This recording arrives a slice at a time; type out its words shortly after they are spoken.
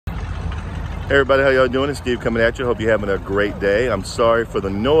Hey everybody, how y'all doing? It's Steve coming at you. Hope you're having a great day. I'm sorry for the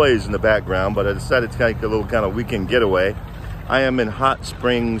noise in the background, but I decided to take a little kind of weekend getaway. I am in Hot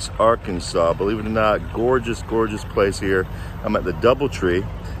Springs, Arkansas. Believe it or not, gorgeous, gorgeous place here. I'm at the Doubletree.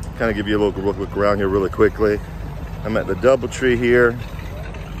 Kind of give you a little look around here really quickly. I'm at the Doubletree here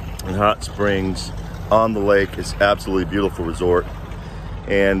in Hot Springs on the lake. It's absolutely beautiful resort.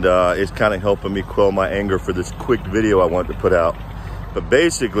 And it's kind of helping me quell my anger for this quick video I wanted to put out. But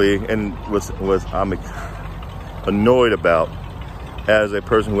basically, and what I'm annoyed about as a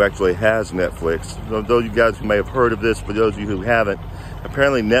person who actually has Netflix, those of you guys who may have heard of this, for those of you who haven't,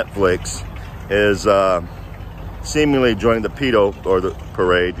 apparently Netflix is seemingly joining the pedo, or the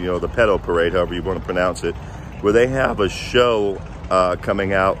parade, you know, the pedo parade, however you want to pronounce it, where they have a show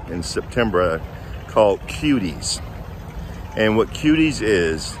coming out in September called Cuties. And what Cuties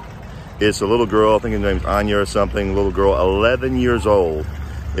is, it's a little girl, I think her name's Anya or something, a little girl, 11 years old,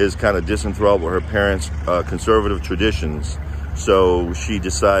 is kind of disenthralled with her parents' conservative traditions. So she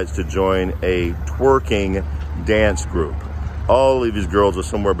decides to join a twerking dance group. All of these girls are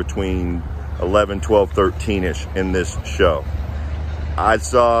somewhere between 11, 12, 13-ish in this show. I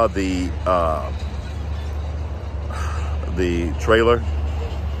saw the trailer.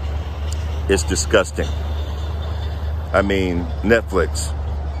 It's disgusting. I mean, Netflix.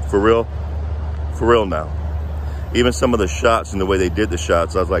 For real now. Even some of the shots and the way they did the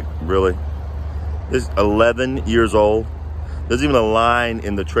shots, I was like, really? This 11 years old. There's even a line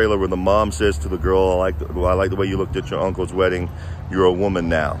in the trailer where the mom says to the girl, I like the way you looked at your uncle's wedding. You're a woman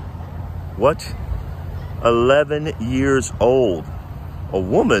now. What? 11 years old. A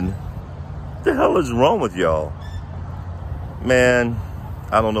woman? What the hell is wrong with y'all? Man,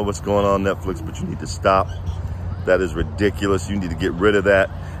 I don't know what's going on Netflix, but you need to stop. That is ridiculous. You need to get rid of that.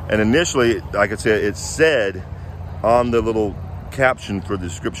 And initially, like I said, it said on the little caption for the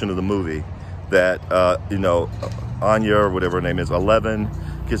description of the movie that, you know, Anya, or whatever her name is, 11,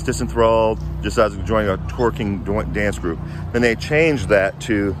 gets disenthralled, decides to join a twerking dance group. Then they changed that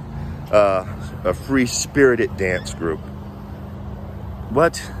to a free-spirited dance group.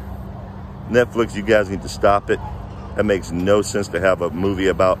 What? Netflix, you guys need to stop it. That makes no sense to have a movie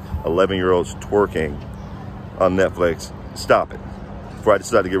about 11-year-olds twerking on Netflix. Stop it. Before I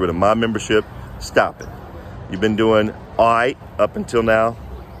decide to get rid of my membership, stop it. You've been doing all right up until now.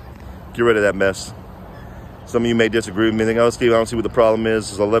 Get rid of that mess. Some of you may disagree with me, think, oh, Steve, I don't see what the problem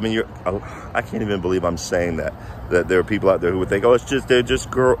is. It's 11 years. I can't even believe I'm saying that there are people out there who would think, oh, they're just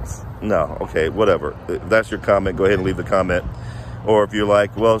girls. No, okay, whatever. If that's your comment, go ahead and leave the comment. Or if you're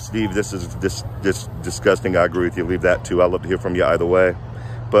like, well, Steve, this is disgusting, I agree with you, leave that too. I'd love to hear from you either way.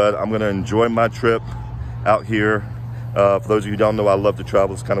 But I'm going to enjoy my trip out here. For those of you who don't know, I love to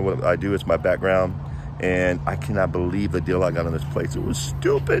travel. It's kind of what I do. It's my background. And I cannot believe the deal I got on this place. It was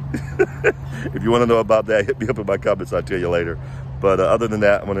stupid. If you want to know about that, hit me up in my comments. I'll tell you later. But other than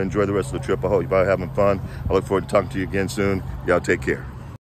that, I'm going to enjoy the rest of the trip. I hope you're having fun. I look forward to talking to you again soon. Y'all take care.